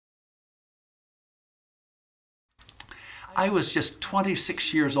I was just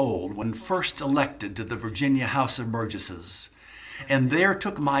 26 years old when first elected to the Virginia House of Burgesses, and there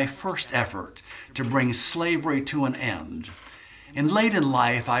took my first effort to bring slavery to an end. And late in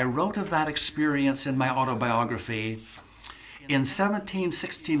life, I wrote of that experience in my autobiography. In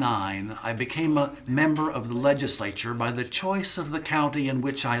 1769, I became a member of the legislature by the choice of the county in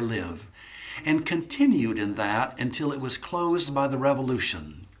which I live, and continued in that until it was closed by the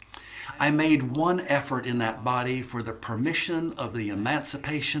Revolution. I made one effort in that body for the permission of the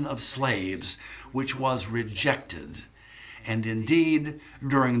emancipation of slaves, which was rejected. And indeed,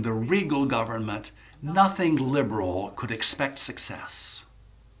 during the Regal government, nothing liberal could expect success.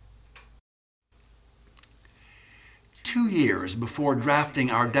 2 years before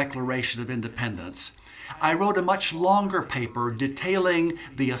drafting our Declaration of Independence, I wrote a much longer paper detailing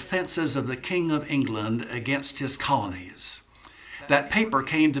the offenses of the King of England against his colonies. That paper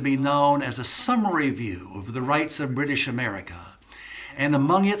came to be known as a summary view of the rights of British America, and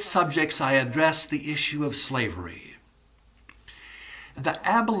among its subjects I addressed the issue of slavery. The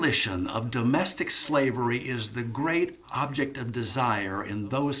abolition of domestic slavery is the great object of desire in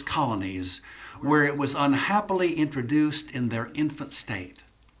those colonies where it was unhappily introduced in their infant state.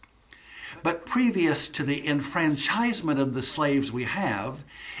 But previous to the enfranchisement of the slaves we have,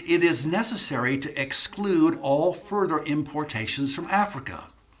 it is necessary to exclude all further importations from Africa.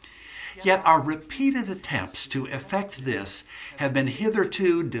 Yet our repeated attempts to effect this have been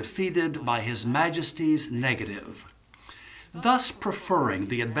hitherto defeated by His Majesty's negative, thus preferring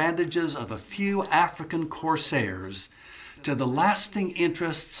the advantages of a few African corsairs to the lasting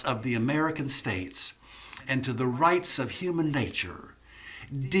interests of the American states and to the rights of human nature,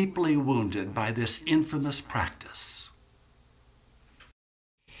 deeply wounded by this infamous practice.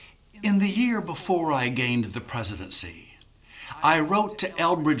 In the year before I gained the presidency, I wrote to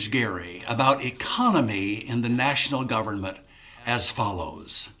Elbridge Gerry about economy in the national government as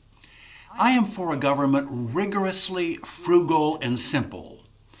follows. I am for a government rigorously frugal and simple,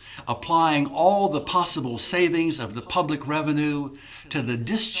 applying all the possible savings of the public revenue to the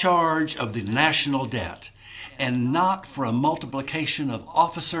discharge of the national debt, and not for a multiplication of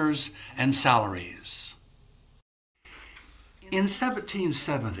officers and salaries. In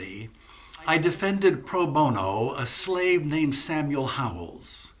 1770, I defended pro bono a slave named Samuel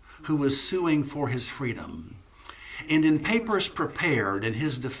Howells, who was suing for his freedom. And in papers prepared in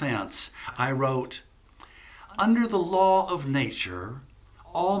his defense, I wrote, "Under the law of nature,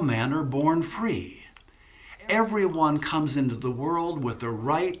 all men are born free. Everyone comes into the world with the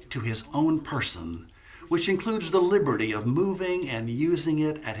right to his own person, which includes the liberty of moving and using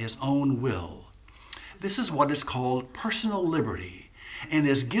it at his own will. This is what is called personal liberty, and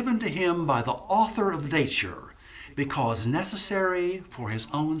is given to him by the author of nature, because necessary for his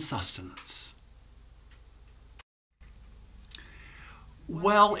own sustenance."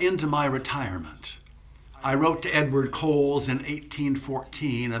 Well into my retirement, I wrote to Edward Coles in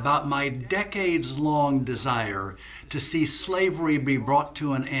 1814 about my decades-long desire to see slavery be brought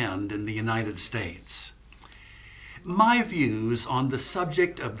to an end in the United States. My views on the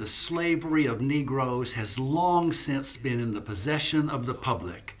subject of the slavery of Negroes has long since been in the possession of the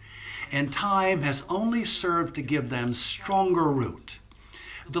public, and time has only served to give them stronger root.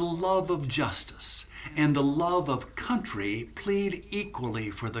 The love of justice and the love of country plead equally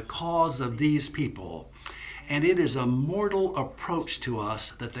for the cause of these people, and it is a mortal approach to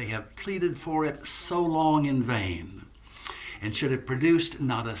us that they have pleaded for it so long in vain, and should have produced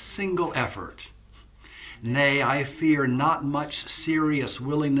not a single effort. Nay, I fear not much serious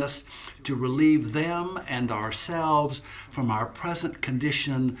willingness to relieve them and ourselves from our present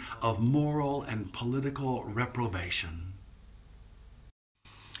condition of moral and political reprobation.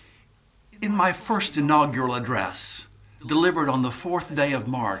 In my first inaugural address, delivered on the 4th day of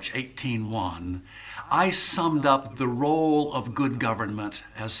March, 1801, I summed up the role of good government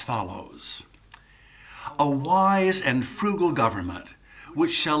as follows. A wise and frugal government,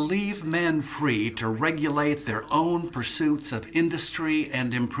 which shall leave men free to regulate their own pursuits of industry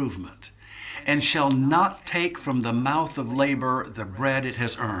and improvement, and shall not take from the mouth of labor the bread it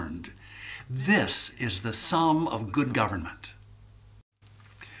has earned. This is the sum of good government.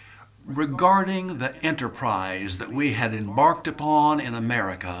 Regarding the enterprise that we had embarked upon in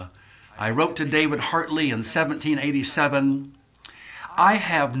America, I wrote to David Hartley in 1787, "I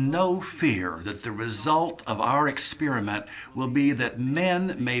have no fear that the result of our experiment will be that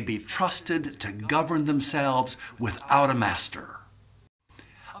men may be trusted to govern themselves without a master."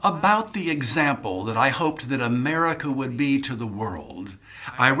 About the example that I hoped that America would be to the world,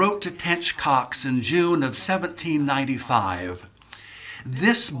 I wrote to Tench Coxe in June of 1795,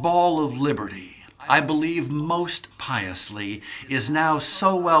 "This ball of liberty I believe most piously, is now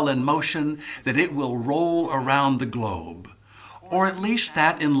so well in motion that it will roll around the globe, or at least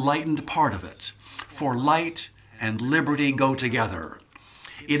that enlightened part of it, for light and liberty go together.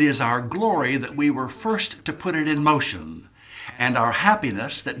 It is our glory that we were first to put it in motion, and our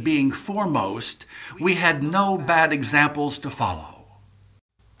happiness that being foremost, we had no bad examples to follow.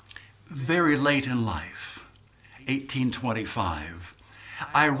 Very late in life, 1825,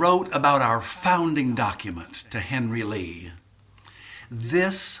 I wrote about our founding document to Henry Lee.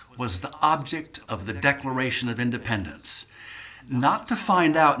 This was the object of the Declaration of Independence, not to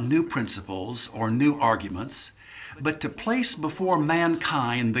find out new principles or new arguments, but to place before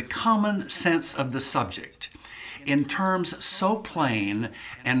mankind the common sense of the subject in terms so plain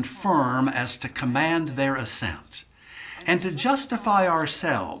and firm as to command their assent, and to justify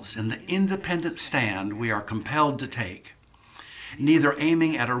ourselves in the independent stand we are compelled to take, neither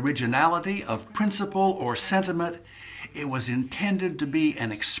aiming at originality of principle or sentiment. It was intended to be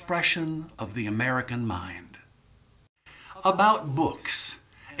an expression of the American mind. About books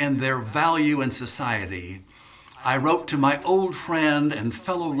and their value in society, I wrote to my old friend and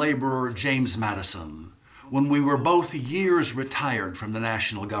fellow laborer James Madison when we were both years retired from the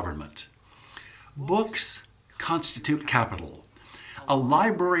national government. Books constitute capital. A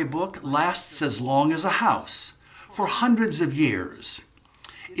library book lasts as long as a house, for hundreds of years.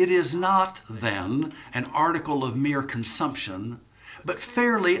 It is not, then, an article of mere consumption, but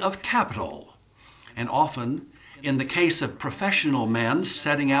fairly of capital, and often, in the case of professional men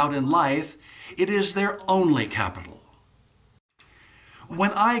setting out in life, it is their only capital.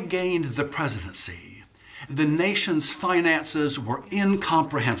 When I gained the presidency, the nation's finances were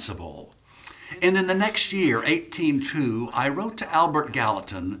incomprehensible. And in the next year, 1802, I wrote to Albert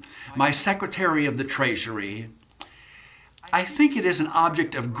Gallatin, my Secretary of the Treasury, I think it is an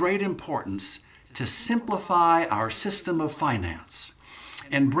object of great importance to simplify our system of finance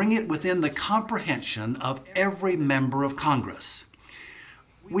and bring it within the comprehension of every member of Congress.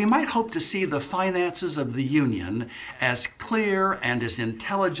 We might hope to see the finances of the Union as clear and as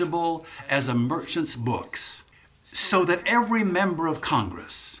intelligible as a merchant's books, so that every member of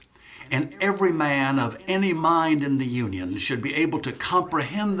Congress and every man of any mind in the Union should be able to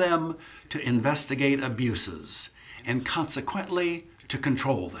comprehend them, to investigate abuses, and consequently to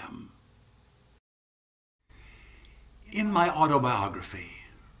control them. In my autobiography,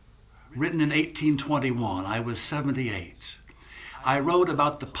 written in 1821, I was 78. I wrote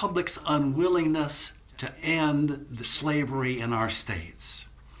about the public's unwillingness to end the slavery in our states.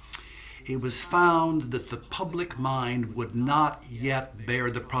 It was found that the public mind would not yet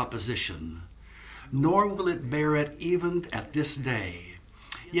bear the proposition, nor will it bear it even at this day.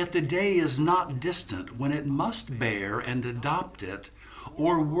 Yet the day is not distant when it must bear and adopt it,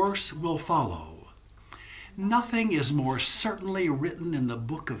 or worse will follow. Nothing is more certainly written in the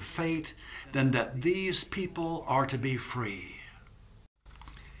book of fate than that these people are to be free.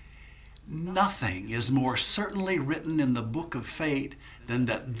 Nothing is more certainly written in the book of fate than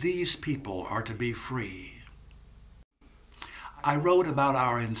that these people are to be free. I wrote about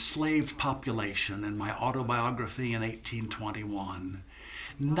our enslaved population in my autobiography in 1821.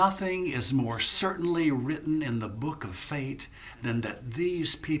 Nothing is more certainly written in the book of fate than that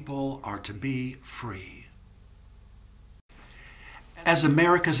these people are to be free. As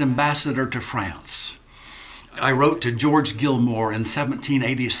America's ambassador to France, I wrote to George Gilmore in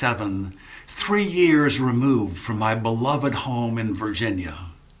 1787, 3 years removed from my beloved home in Virginia.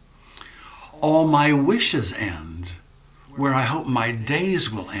 All my wishes end, where I hope my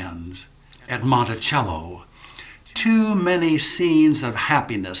days will end, at Monticello. Too many scenes of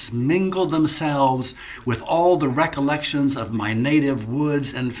happiness mingle themselves with all the recollections of my native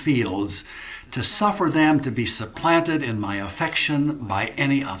woods and fields to suffer them to be supplanted in my affection by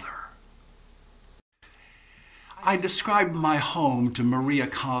any other. I described my home to Maria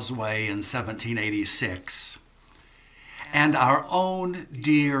Cosway in 1786, and our own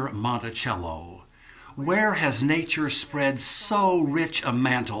dear Monticello. Where has nature spread so rich a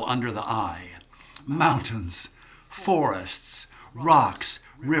mantle under the eye? Mountains, forests, rocks,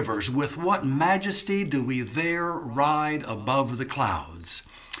 rivers, with what majesty do we there ride above the clouds?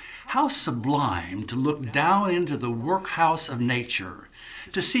 How sublime to look down into the workhouse of nature,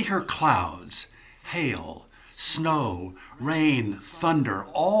 to see her clouds, hail, snow, rain, thunder,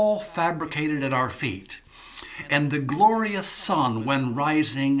 all fabricated at our feet, and the glorious sun when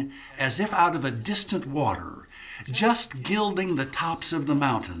rising as if out of a distant water, just gilding the tops of the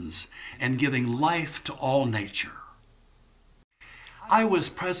mountains and giving life to all nature. I was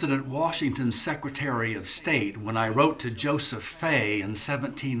President Washington's Secretary of State when I wrote to Joseph Fay in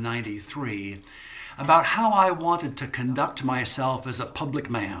 1793 about how I wanted to conduct myself as a public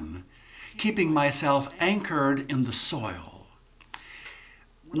man, keeping myself anchored in the soil.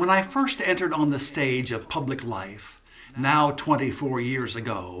 When I first entered on the stage of public life, now 24 years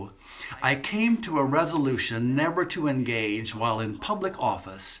ago, I came to a resolution never to engage while in public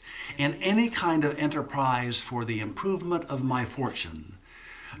office in any kind of enterprise for the improvement of my fortune,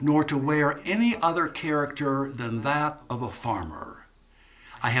 nor to wear any other character than that of a farmer.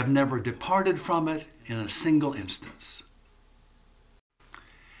 I have never departed from it in a single instance.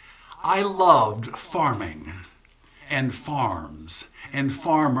 I loved farming and farms and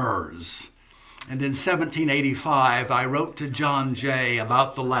farmers. And in 1785, I wrote to John Jay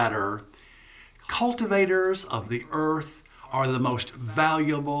about the latter, "Cultivators of the earth are the most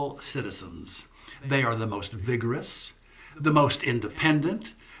valuable citizens. They are the most vigorous, the most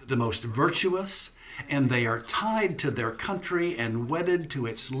independent, the most virtuous, and they are tied to their country and wedded to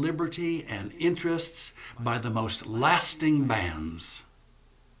its liberty and interests by the most lasting bands."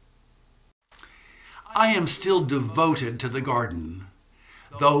 I am still devoted to the garden.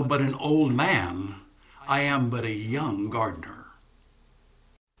 Though but an old man, I am but a young gardener.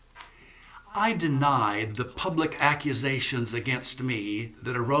 I denied the public accusations against me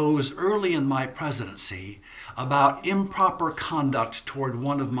that arose early in my presidency about improper conduct toward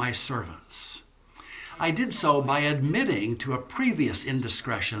one of my servants. I did so by admitting to a previous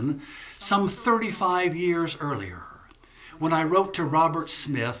indiscretion some 35 years earlier, when I wrote to Robert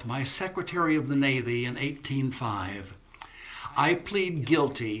Smith, my Secretary of the Navy in 1805, "I plead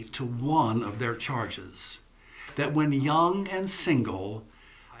guilty to one of their charges, that when young and single,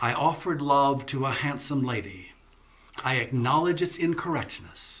 I offered love to a handsome lady. I acknowledge its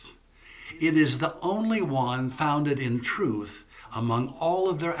incorrectness. It is the only one founded in truth among all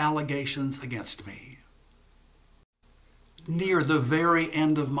of their allegations against me." Near the very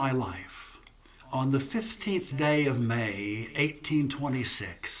end of my life, on the 15th day of May,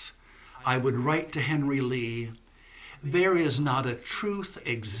 1826, I would write to Henry Lee, "There is not a truth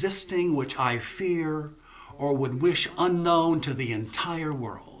existing which I fear or would wish unknown to the entire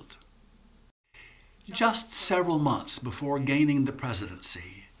world." Just several months before gaining the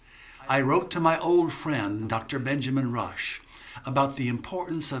presidency, I wrote to my old friend, Dr. Benjamin Rush, about the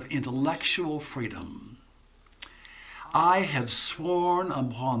importance of intellectual freedom. "I have sworn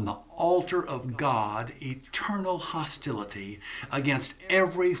upon the altar of God eternal hostility against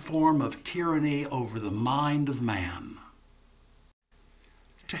every form of tyranny over the mind of man."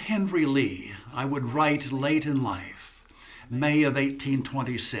 To Henry Lee, I would write late in life, May of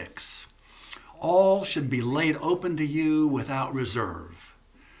 1826, "All should be laid open to you without reserve,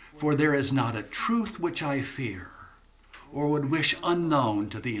 for there is not a truth which I fear, or would wish unknown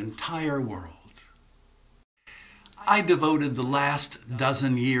to the entire world." I devoted the last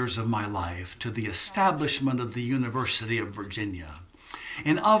dozen years of my life to the establishment of the University of Virginia,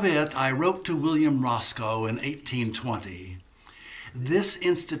 and of it I wrote to William Roscoe in 1820, "This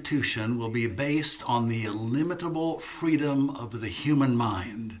institution will be based on the illimitable freedom of the human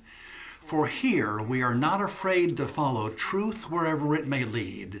mind, for here we are not afraid to follow truth wherever it may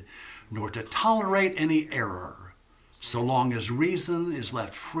lead, nor to tolerate any error, so long as reason is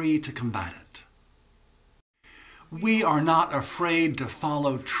left free to combat it." We are not afraid to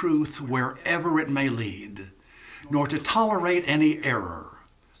follow truth wherever it may lead, nor to tolerate any error,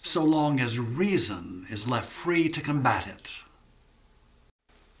 so long as reason is left free to combat it.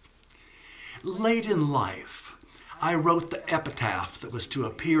 Late in life, I wrote the epitaph that was to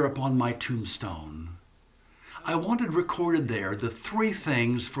appear upon my tombstone. I wanted recorded there the three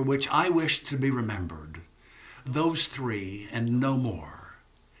things for which I wished to be remembered, those three and no more.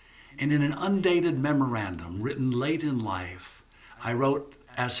 And in an undated memorandum written late in life, I wrote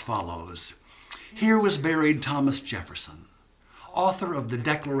as follows, "Here was buried Thomas Jefferson, author of the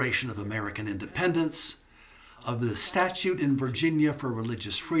Declaration of American Independence, of the statute in Virginia for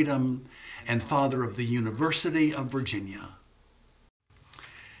religious freedom, and father of the University of Virginia."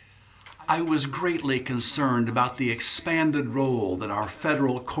 I was greatly concerned about the expanded role that our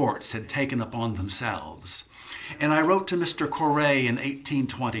federal courts had taken upon themselves, and I wrote to Mr. Corray in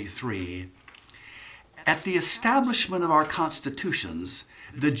 1823, "At the establishment of our constitutions,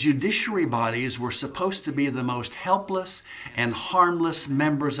 the judiciary bodies were supposed to be the most helpless and harmless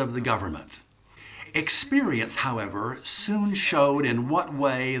members of the government. Experience, however, soon showed in what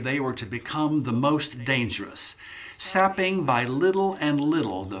way they were to become the most dangerous, sapping by little and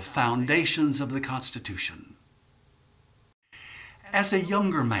little the foundations of the Constitution." As a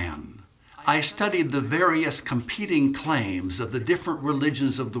younger man, I studied the various competing claims of the different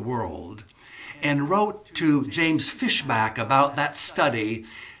religions of the world and wrote to James Fishback about that study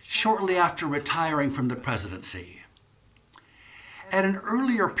shortly after retiring from the presidency. At an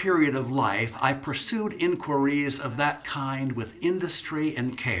earlier period of life, I pursued inquiries of that kind with industry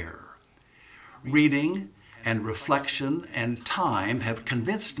and care. Reading and reflection and time have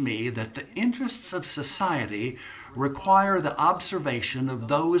convinced me that the interests of society require the observation of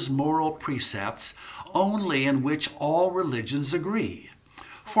those moral precepts only in which all religions agree.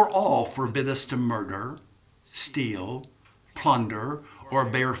 For all forbid us to murder, steal, plunder, or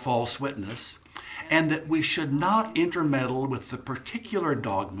bear false witness, and that we should not intermeddle with the particular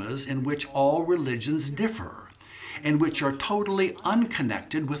dogmas in which all religions differ, and which are totally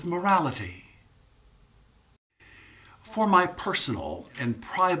unconnected with morality. For my personal and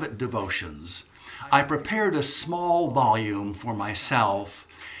private devotions, I prepared a small volume for myself,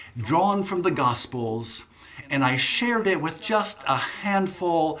 drawn from the Gospels, and I shared it with just a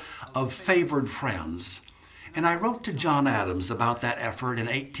handful of favored friends. And I wrote to John Adams about that effort in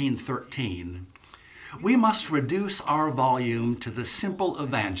 1813. We must reduce our volume to the simple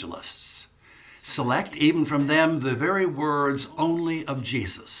evangelists. Select even from them the very words only of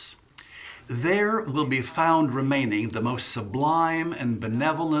Jesus. There will be found remaining the most sublime and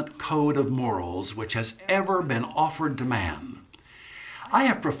benevolent code of morals which has ever been offered to man. I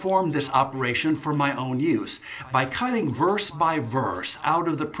have performed this operation for my own use by cutting verse by verse out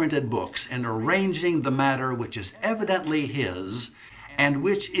of the printed books and arranging the matter which is evidently his and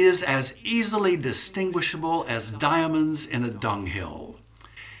which is as easily distinguishable as diamonds in a dunghill.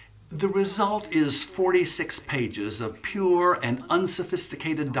 The result is 46 pages of pure and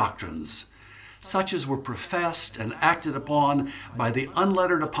unsophisticated doctrines, such as were professed and acted upon by the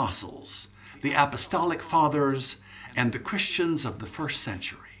unlettered apostles, the apostolic fathers, and the Christians of the first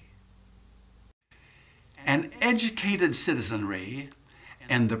century. An educated citizenry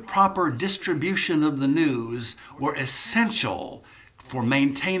and the proper distribution of the news were essential for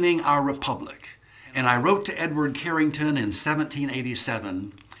maintaining our republic. And I wrote to Edward Carrington in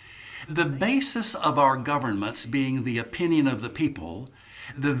 1787, "The basis of our governments being the opinion of the people,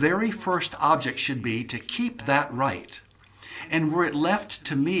 the very first object should be to keep that right. And were it left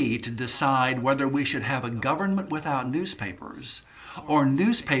to me to decide whether we should have a government without newspapers or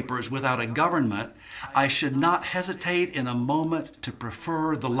newspapers without a government, I should not hesitate in a moment to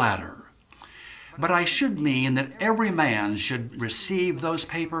prefer the latter. But I should mean that every man should receive those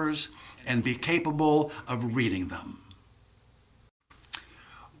papers and be capable of reading them.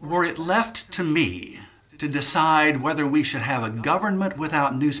 Were it left to me to decide whether we should have a government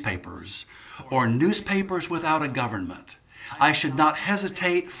without newspapers or newspapers without a government, I should not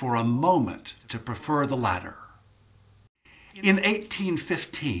hesitate for a moment to prefer the latter." In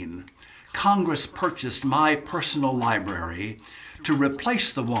 1815, Congress purchased my personal library to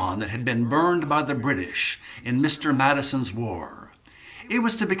replace the one that had been burned by the British in Mr. Madison's war. It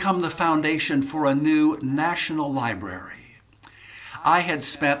was to become the foundation for a new national library. I had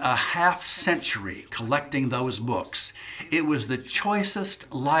spent a half-century collecting those books. It was the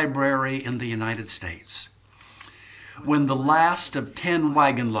choicest library in the United States. When the last of 10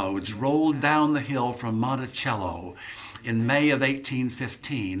 wagon loads rolled down the hill from Monticello in May of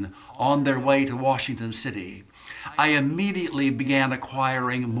 1815 on their way to Washington City, I immediately began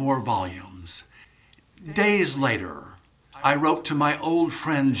acquiring more volumes. Days later, I wrote to my old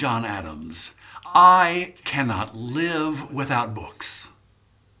friend John Adams, "I cannot live without books.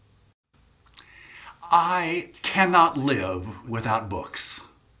 I cannot live without books."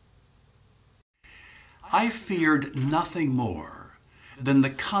 I feared nothing more than the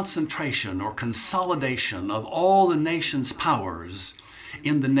concentration or consolidation of all the nation's powers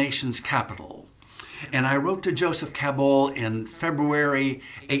in the nation's capital. And I wrote to Joseph Cabot in February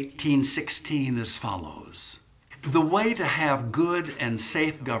 1816 as follows: "The way to have good and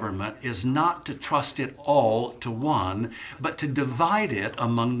safe government is not to trust it all to one, but to divide it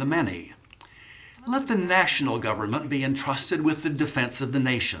among the many. Let the national government be entrusted with the defense of the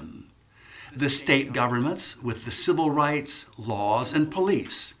nation, the state governments with the civil rights, laws, and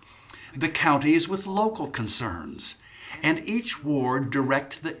police, the counties with local concerns, and each ward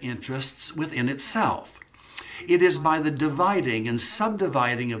direct the interests within itself. It is by the dividing and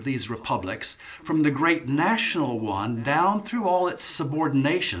subdividing of these republics from the great national one down through all its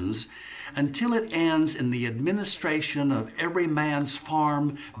subordinations until it ends in the administration of every man's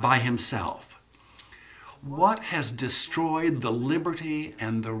farm by himself. What has destroyed the liberty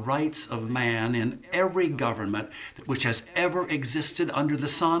and the rights of man in every government which has ever existed under the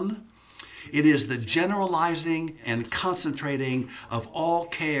sun? It is the generalizing and concentrating of all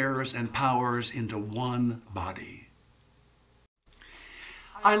cares and powers into one body.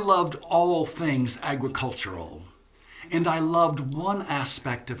 I loved all things agricultural, and I loved one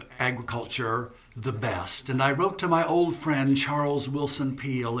aspect of agriculture the best, and I wrote to my old friend Charles Wilson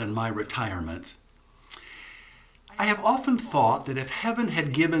Peale in my retirement. I have often thought that if heaven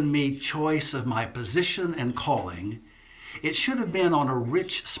had given me choice of my position and calling, it should have been on a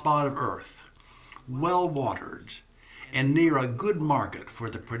rich spot of earth, well watered, and near a good market for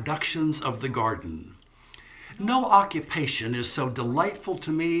the productions of the garden. No occupation is so delightful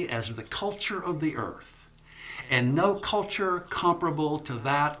to me as the culture of the earth, and no culture comparable to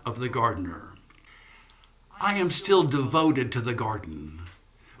that of the gardener. I am still devoted to the garden,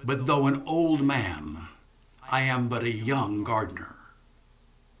 but though an old man, I am but a young gardener.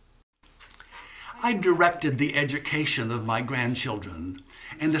 I directed the education of my grandchildren,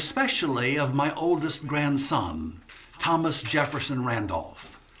 and especially of my oldest grandson, Thomas Jefferson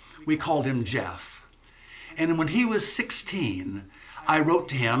Randolph. We called him Jeff. And when he was 16, I wrote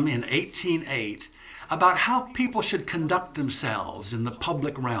to him in 1808 about how people should conduct themselves in the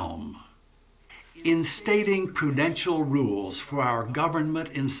public realm. In stating prudential rules for our government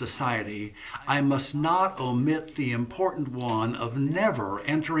in society, I must not omit the important one of never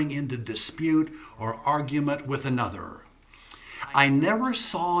entering into dispute or argument with another. I never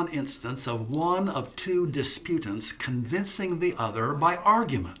saw an instance of one of two disputants convincing the other by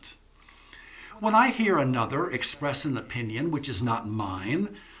argument. When I hear another express an opinion which is not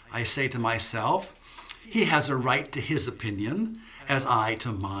mine, I say to myself, he has a right to his opinion, as I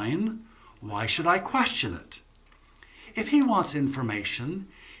to mine. Why should I question it? If he wants information,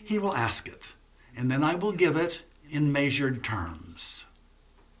 he will ask it, and then I will give it in measured terms.